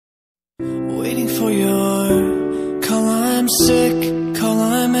sick, call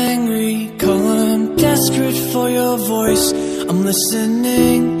I'm angry, call I'm desperate for your voice. I'm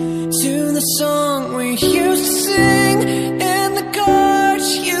listening to the song we used to sing in the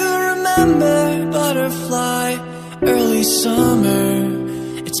garage. You remember Butterfly, early summer.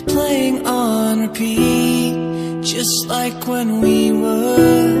 It's playing on repeat, just like when we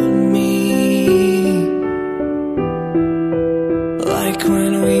were me. Like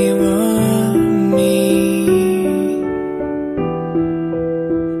when we were me.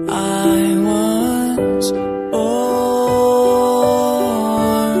 I was born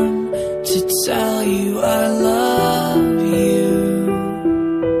to tell you I love you,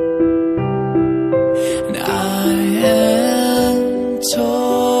 and I am torn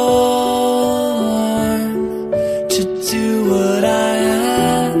to do what I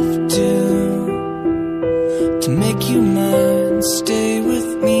have to make you mine. Stay with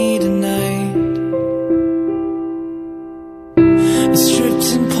me tonight. Stripped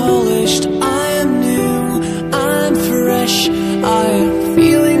and polished, I am new, I'm fresh. I am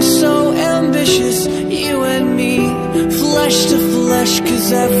feeling so ambitious, you and me, flesh to flesh. 'Cause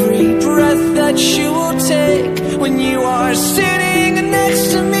every breath that you will take when you are sitting next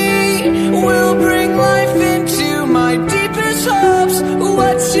to me will bring life into my deepest hopes.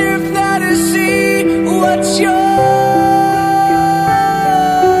 What's your fantasy? What's your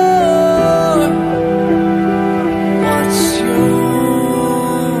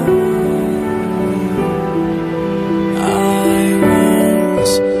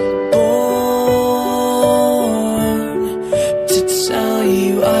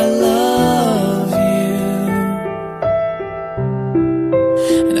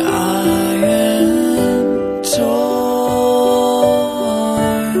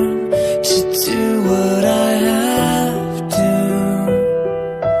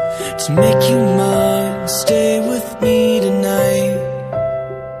make you mine, stay with me tonight.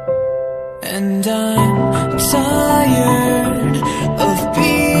 And I'm tired of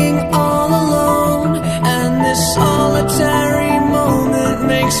being all alone, and this solitary moment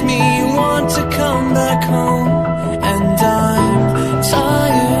makes me want to